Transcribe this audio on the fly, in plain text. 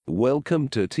Welcome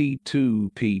to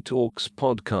T2P Talks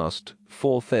Podcast,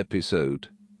 4th episode.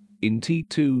 In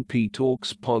T2P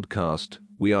Talks Podcast,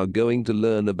 we are going to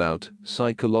learn about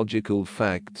psychological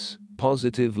facts,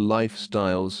 positive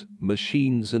lifestyles,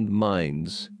 machines and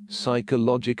minds,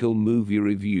 psychological movie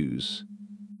reviews.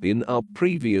 In our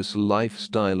previous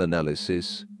lifestyle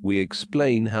analysis, we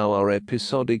explain how our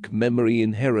episodic memory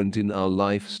inherent in our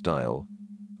lifestyle,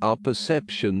 our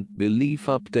perception, belief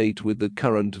update with the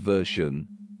current version.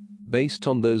 Based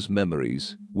on those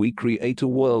memories, we create a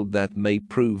world that may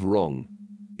prove wrong.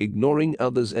 Ignoring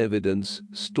others' evidence,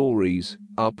 stories,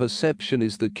 our perception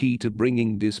is the key to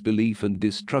bringing disbelief and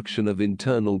destruction of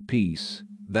internal peace.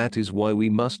 That is why we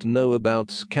must know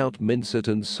about scout mindset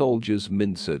and soldier's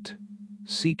mindset.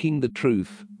 Seeking the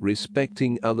truth,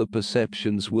 respecting other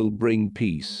perceptions will bring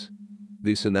peace.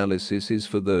 This analysis is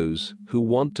for those who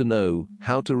want to know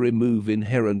how to remove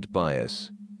inherent bias.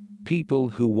 People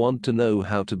who want to know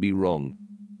how to be wrong.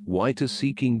 Why to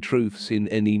seeking truths in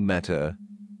any matter.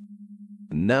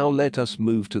 Now let us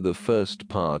move to the first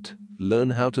part,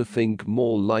 learn how to think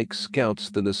more like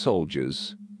scouts than a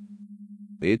soldiers.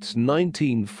 It's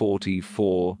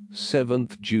 1944,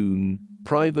 7th June,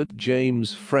 Private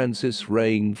James Francis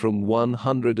Rain from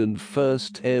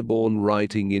 101st Airborne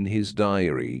writing in his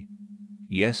diary.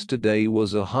 Yesterday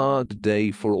was a hard day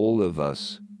for all of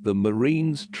us. The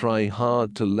Marines try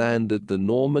hard to land at the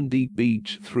Normandy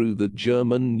beach through the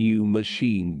German new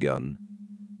machine gun.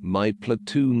 My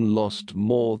platoon lost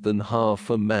more than half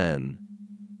a man.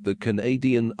 The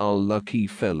Canadian are lucky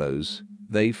fellows,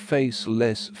 they face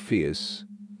less fierce.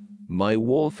 My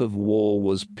worth of war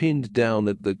was pinned down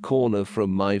at the corner from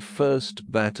my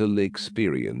first battle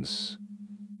experience.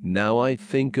 Now I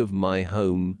think of my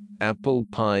home, apple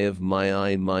pie of my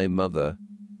eye, my mother.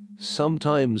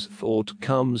 Sometimes thought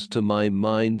comes to my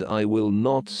mind I will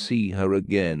not see her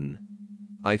again.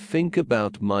 I think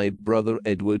about my brother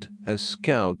Edward, a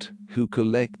scout, who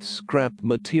collects scrap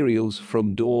materials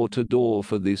from door to door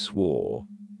for this war.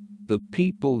 The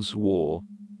People's War.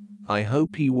 I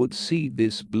hope he would see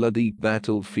this bloody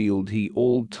battlefield he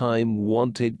all time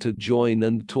wanted to join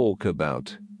and talk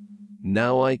about.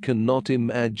 Now I cannot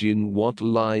imagine what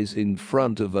lies in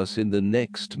front of us in the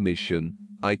next mission.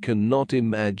 I cannot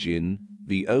imagine.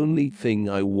 The only thing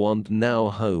I want now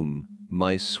home,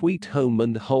 my sweet home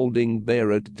and holding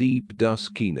bear at deep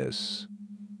duskiness.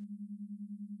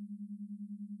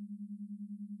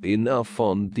 Enough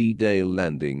on D-Day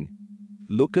landing.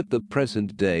 Look at the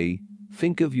present day,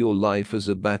 think of your life as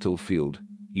a battlefield.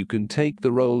 You can take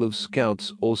the role of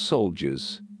scouts or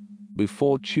soldiers.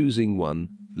 Before choosing one,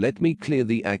 let me clear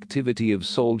the activity of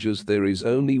soldiers. There is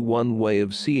only one way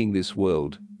of seeing this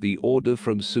world. The order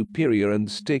from superior and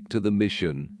stick to the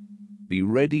mission. Be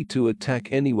ready to attack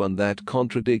anyone that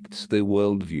contradicts their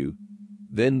worldview.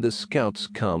 Then the scouts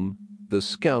come. The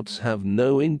scouts have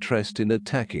no interest in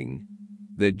attacking.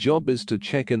 Their job is to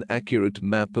check an accurate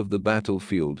map of the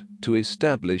battlefield, to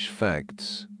establish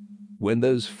facts. When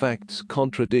those facts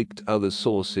contradict other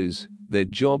sources, their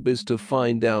job is to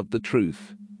find out the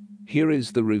truth. Here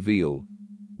is the reveal.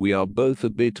 We are both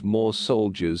a bit more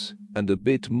soldiers and a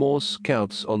bit more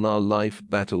scouts on our life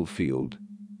battlefield.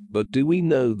 But do we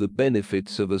know the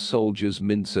benefits of a soldier's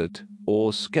mindset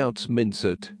or scout's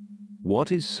mindset?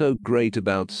 What is so great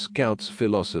about scout's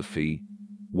philosophy?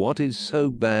 What is so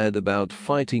bad about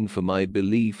fighting for my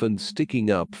belief and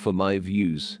sticking up for my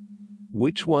views?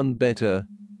 Which one better,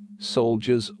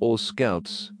 soldiers or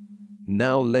scouts?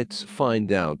 Now let's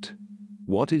find out.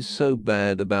 What is so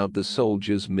bad about the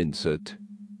soldier's mindset?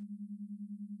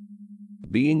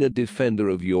 Being a defender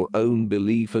of your own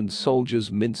belief and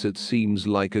soldier's mindset seems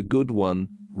like a good one,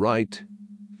 right?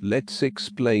 Let's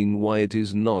explain why it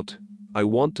is not. I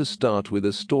want to start with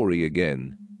a story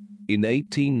again. In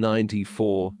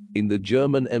 1894, in the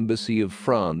German embassy of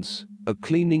France, a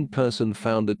cleaning person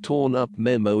found a torn-up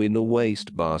memo in a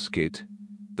wastebasket.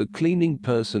 The cleaning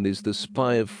person is the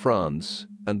spy of France,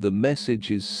 and the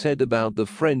message is said about the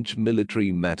French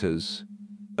military matters.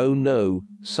 Oh no,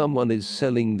 someone is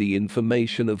selling the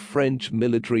information of French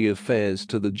military affairs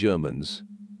to the Germans.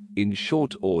 In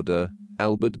short order,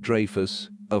 Albert Dreyfus,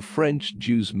 a French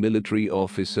Jews military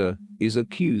officer, is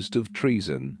accused of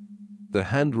treason. The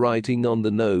handwriting on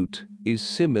the note is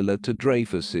similar to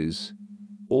Dreyfus's.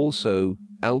 Also,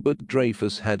 Albert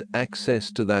Dreyfus had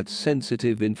access to that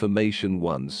sensitive information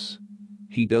once.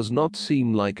 He does not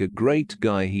seem like a great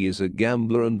guy. He is a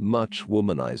gambler and much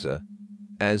womanizer.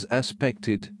 As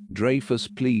aspected, Dreyfus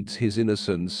pleads his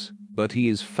innocence, but he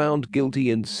is found guilty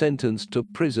and sentenced to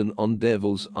prison on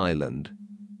Devil's Island.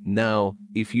 Now,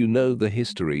 if you know the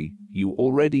history, you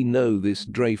already know this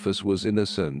Dreyfus was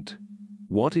innocent.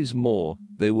 What is more,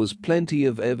 there was plenty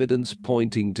of evidence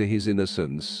pointing to his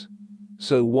innocence.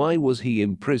 So why was he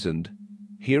imprisoned?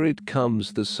 Here it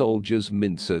comes, the soldier's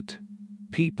mindset.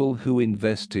 People who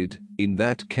invested in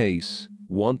that case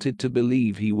wanted to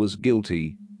believe he was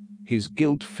guilty. His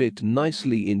guilt fit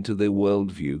nicely into their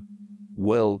worldview.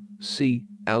 Well, see,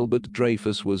 Albert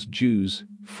Dreyfus was Jews,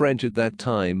 French at that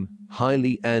time,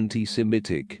 highly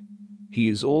anti-Semitic. He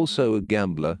is also a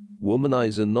gambler,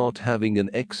 womanizer, not having an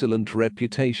excellent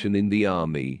reputation in the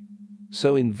army.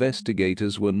 So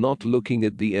investigators were not looking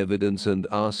at the evidence and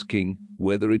asking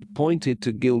whether it pointed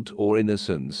to guilt or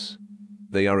innocence.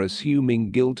 They are assuming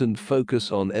guilt and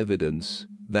focus on evidence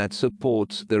that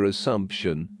supports their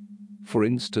assumption. For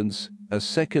instance, a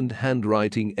second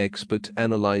handwriting expert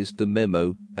analyzed the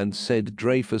memo and said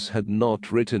Dreyfus had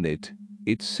not written it.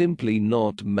 It's simply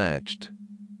not matched.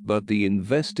 But the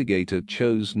investigator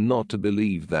chose not to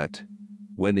believe that.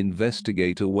 When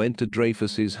investigator went to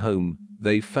Dreyfus's home,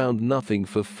 they found nothing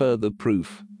for further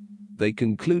proof. They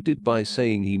concluded by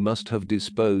saying he must have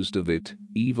disposed of it,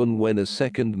 even when a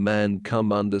second man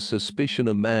come under suspicion,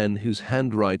 a man whose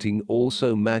handwriting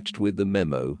also matched with the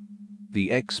memo. The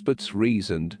experts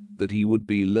reasoned that he would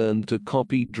be learned to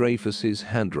copy Dreyfus's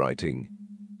handwriting.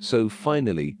 So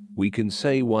finally, we can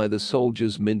say why the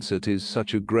soldier's mindset is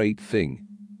such a great thing.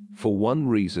 For one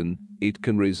reason, it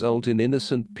can result in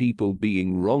innocent people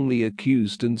being wrongly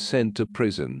accused and sent to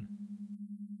prison.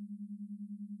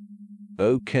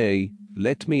 Okay,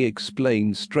 let me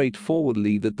explain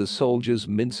straightforwardly that the soldier's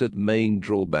mindset main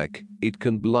drawback, it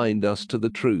can blind us to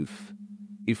the truth.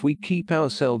 If we keep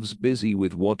ourselves busy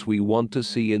with what we want to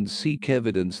see and seek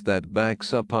evidence that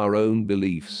backs up our own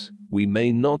beliefs, we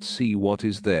may not see what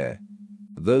is there.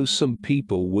 Though some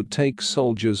people would take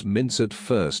soldier's mindset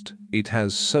first, it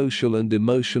has social and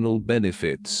emotional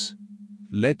benefits.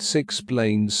 Let's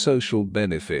explain social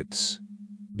benefits.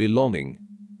 Belonging.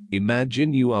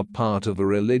 Imagine you are part of a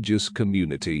religious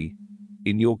community.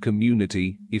 In your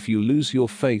community, if you lose your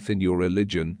faith in your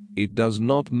religion, it does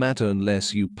not matter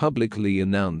unless you publicly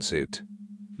announce it.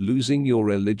 Losing your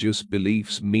religious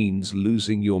beliefs means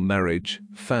losing your marriage,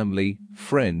 family,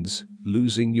 friends,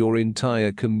 losing your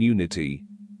entire community.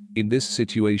 In this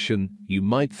situation, you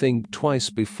might think twice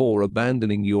before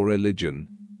abandoning your religion.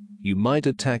 You might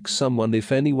attack someone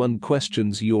if anyone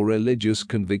questions your religious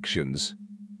convictions.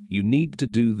 You need to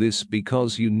do this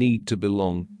because you need to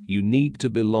belong. You need to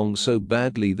belong so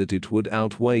badly that it would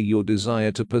outweigh your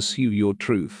desire to pursue your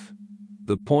truth.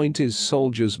 The point is,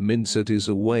 soldier's mindset is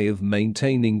a way of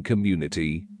maintaining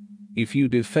community. If you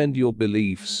defend your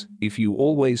beliefs, if you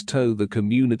always toe the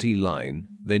community line,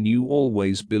 then you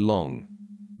always belong.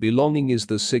 Belonging is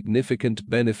the significant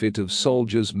benefit of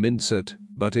soldier's mindset,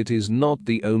 but it is not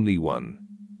the only one.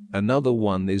 Another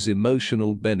one is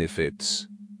emotional benefits.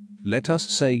 Let us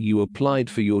say you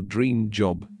applied for your dream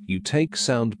job, you take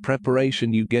sound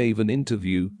preparation, you gave an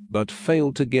interview, but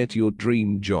failed to get your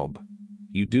dream job.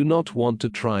 You do not want to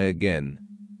try again.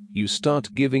 You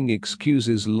start giving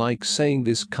excuses like saying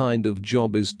this kind of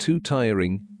job is too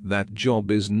tiring, that job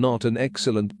is not an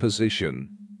excellent position.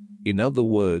 In other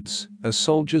words, a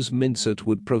soldier's mindset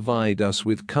would provide us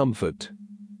with comfort.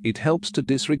 It helps to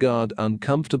disregard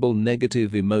uncomfortable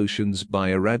negative emotions by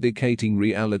eradicating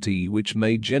reality which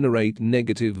may generate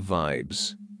negative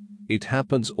vibes. It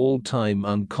happens all time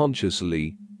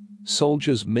unconsciously.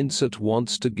 Soldier's mindset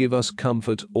wants to give us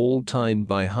comfort all time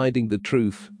by hiding the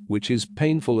truth, which is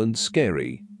painful and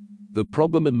scary. The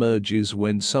problem emerges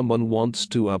when someone wants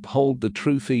to uphold the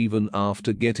truth even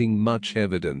after getting much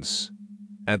evidence.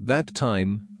 At that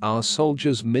time, our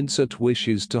soldier's mindset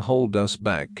wishes to hold us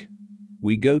back.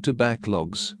 We go to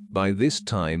backlogs. By this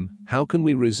time, how can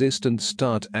we resist and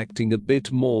start acting a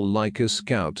bit more like a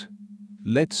scout?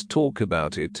 Let's talk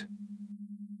about it.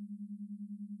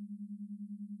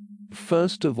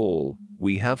 First of all,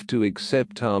 we have to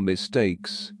accept our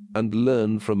mistakes and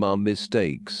learn from our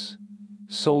mistakes.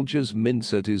 Soldier's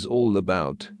mindset is all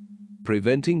about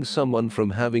preventing someone from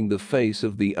having the face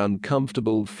of the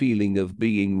uncomfortable feeling of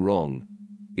being wrong.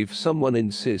 If someone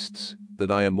insists that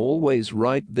I am always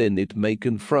right, then it may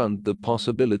confront the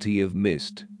possibility of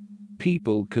missed.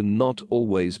 People cannot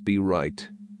always be right.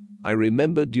 I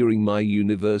remember during my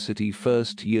university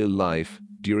first year life,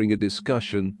 during a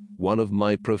discussion, one of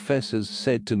my professors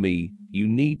said to me, "You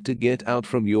need to get out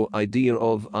from your idea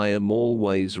of I am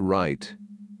always right.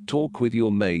 Talk with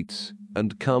your mates,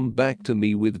 and come back to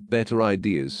me with better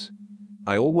ideas."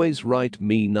 I always right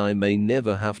mean I may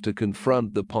never have to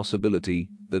confront the possibility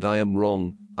that I am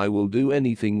wrong. I will do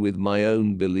anything with my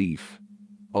own belief.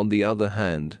 On the other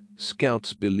hand,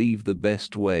 scouts believe the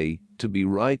best way to be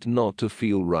right not to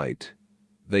feel right.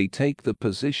 They take the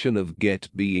position of get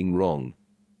being wrong.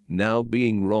 Now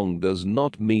being wrong does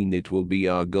not mean it will be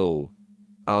our goal.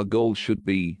 Our goal should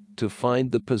be to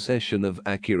find the possession of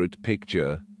accurate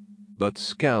picture. But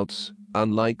scouts,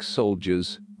 unlike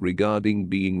soldiers, regarding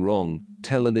being wrong,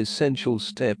 tell an essential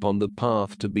step on the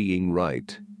path to being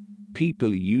right.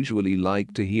 People usually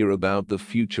like to hear about the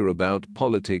future, about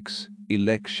politics,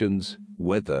 elections,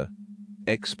 weather.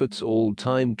 Experts all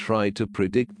time try to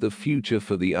predict the future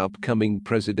for the upcoming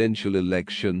presidential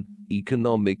election,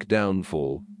 economic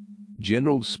downfall.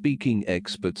 Generally speaking,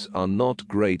 experts are not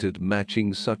great at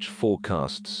matching such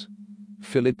forecasts.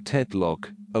 Philip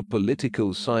Tetlock, a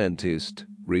political scientist,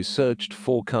 researched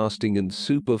forecasting and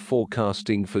super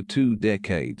forecasting for 2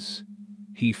 decades.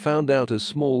 He found out a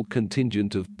small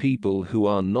contingent of people who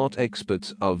are not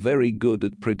experts are very good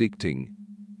at predicting.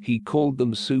 He called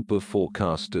them super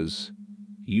forecasters.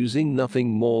 Using nothing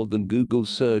more than Google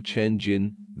search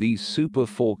engine, these super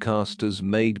forecasters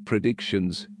made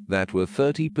predictions that were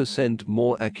 30%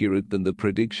 more accurate than the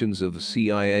predictions of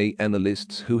CIA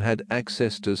analysts who had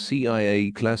access to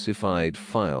CIA classified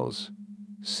files.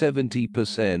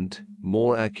 70%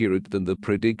 more accurate than the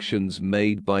predictions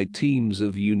made by teams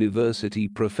of university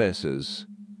professors.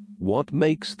 What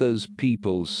makes those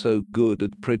people so good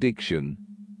at prediction?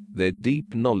 Their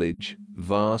deep knowledge,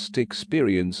 vast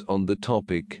experience on the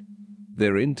topic,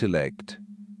 their intellect.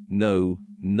 No,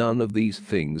 none of these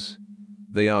things.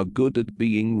 They are good at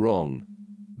being wrong.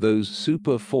 Those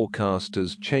super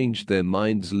forecasters changed their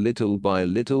minds little by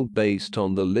little based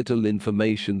on the little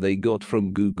information they got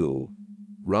from Google.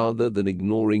 Rather than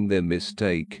ignoring their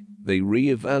mistake, they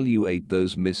re-evaluate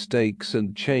those mistakes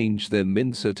and change their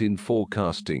mindset in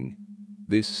forecasting.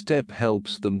 This step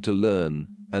helps them to learn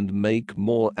and make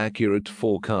more accurate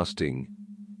forecasting.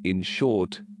 In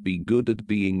short, be good at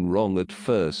being wrong at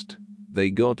first. They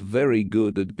got very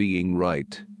good at being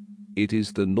right. It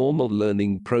is the normal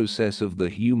learning process of the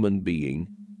human being.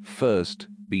 First,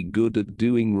 be good at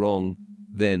doing wrong,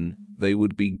 then, they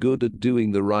would be good at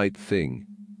doing the right thing.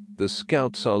 The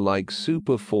scouts are like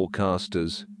super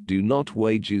forecasters, do not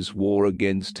wage war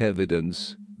against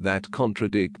evidence that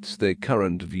contradicts their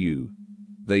current view.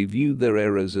 They view their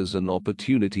errors as an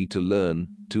opportunity to learn,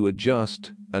 to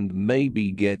adjust, and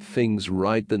maybe get things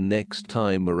right the next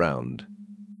time around.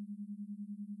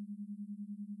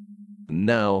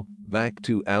 Now, back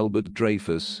to Albert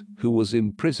Dreyfus, who was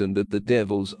imprisoned at the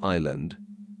Devil's Island.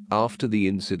 After the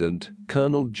incident,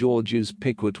 Colonel Georges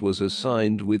Pickwick was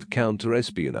assigned with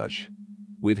counter-espionage.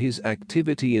 With his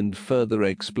activity and further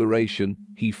exploration,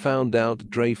 he found out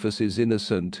Dreyfus is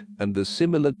innocent, and the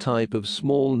similar type of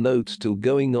small note still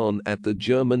going on at the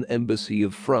German embassy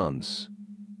of France.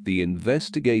 The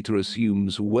investigator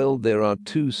assumes, well, there are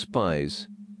 2 spies.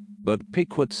 But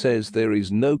Pickwick says there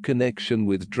is no connection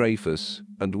with Dreyfus,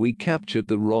 and we captured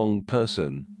the wrong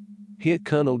person. Here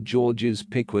Colonel Georges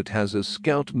Pickwick has a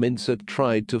scout mindset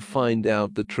tried to find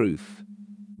out the truth.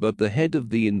 But the head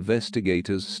of the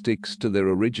investigators sticks to their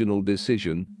original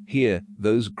decision. Here,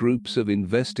 those groups of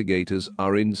investigators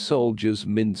are in soldiers'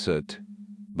 mindset.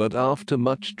 But after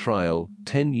much trial,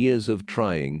 10 years of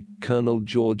trying, Colonel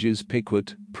Georges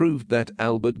Pickwick proved that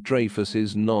Albert Dreyfus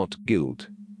is not guilty.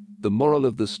 The moral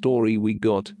of the story we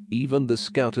got, even the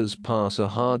scouters pass a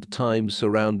hard time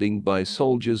surrounding by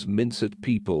soldiers' mindset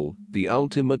people, the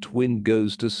ultimate win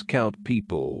goes to scout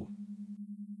people.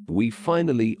 We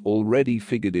finally already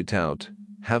figured it out,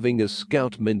 having a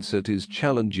scout mindset is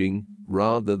challenging,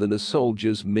 rather than a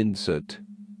soldier's mindset.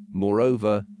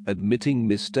 Moreover, admitting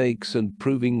mistakes and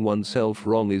proving oneself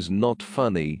wrong is not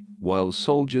funny, while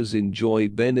soldiers enjoy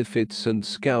benefits and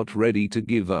scout ready to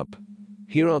give up.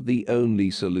 Here are the only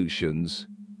solutions.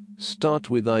 Start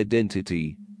with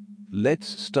identity. Let's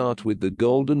start with the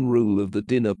golden rule of the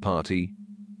dinner party.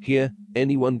 Here,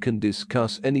 anyone can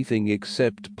discuss anything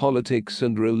except politics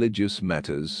and religious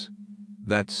matters.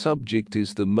 That subject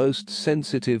is the most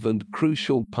sensitive and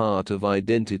crucial part of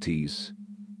identities.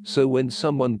 So when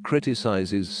someone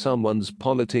criticizes someone's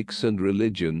politics and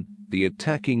religion, the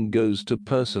attacking goes to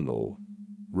personal.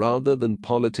 Rather than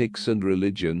politics and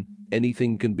religion,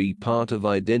 anything can be part of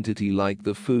identity, like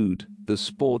the food, the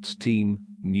sports team,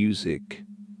 music.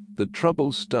 The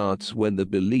trouble starts when the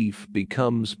belief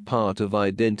becomes part of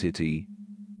identity.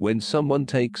 When someone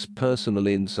takes personal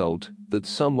insult that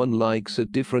someone likes a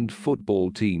different football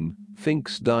team,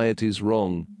 thinks diet is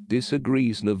wrong,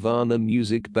 disagrees Nirvana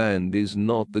music band is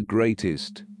not the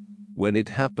greatest. When it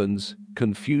happens,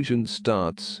 confusion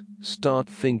starts. Start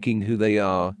thinking who they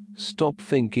are, stop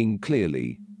thinking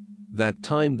clearly. That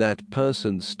time that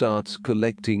person starts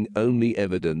collecting only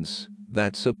evidence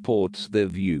that supports their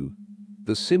view.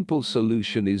 The simple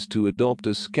solution is to adopt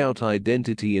a scout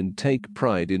identity and take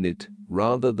pride in it,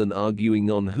 rather than arguing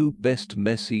on who best,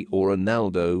 Messi or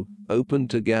Ronaldo. Open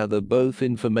to gather both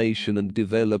information and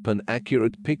develop an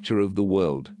accurate picture of the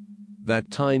world. That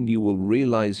time you will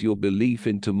realize your belief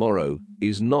in tomorrow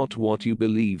is not what you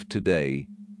believe today.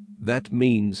 That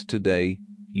means today,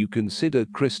 you consider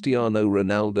Cristiano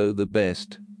Ronaldo the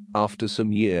best. After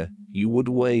some year, you would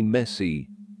weigh Messi.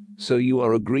 So you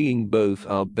are agreeing both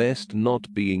are best,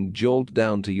 not being jolted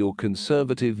down to your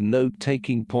conservative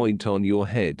note-taking point on your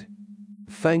head.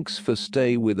 Thanks for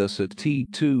stay with us at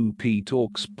T2P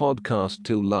Talks podcast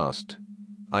till last.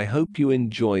 I hope you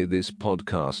enjoy this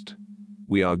podcast.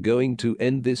 We are going to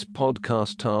end this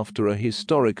podcast after a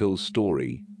historical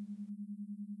story.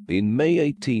 In May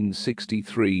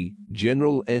 1863,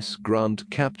 General S. Grant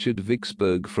captured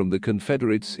Vicksburg from the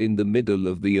Confederates in the middle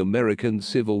of the American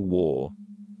Civil War.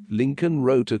 Lincoln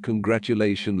wrote a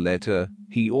congratulation letter.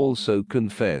 He also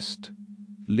confessed.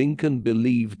 Lincoln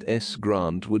believed S.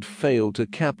 Grant would fail to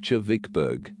capture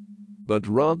Vicksburg. But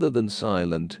rather than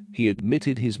silent, he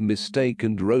admitted his mistake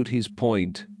and wrote his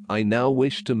point. I now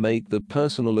wish to make the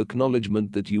personal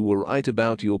acknowledgement that you were right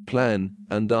about your plan,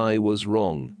 and I was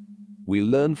wrong. We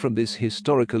learn from this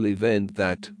historical event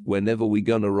that, whenever we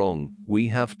gone wrong, we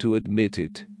have to admit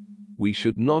it. We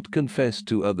should not confess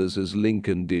to others as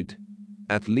Lincoln did.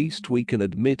 At least we can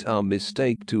admit our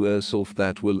mistake to ourselves.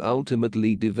 That will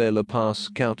ultimately develop our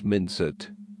scout mindset.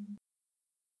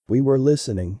 We were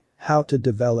listening, How to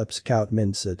Develop Scout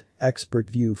Mindset, expert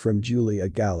view from Julia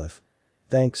Galef.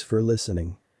 Thanks for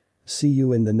listening. See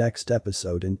you in the next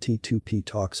episode in T2P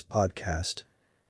Talks podcast.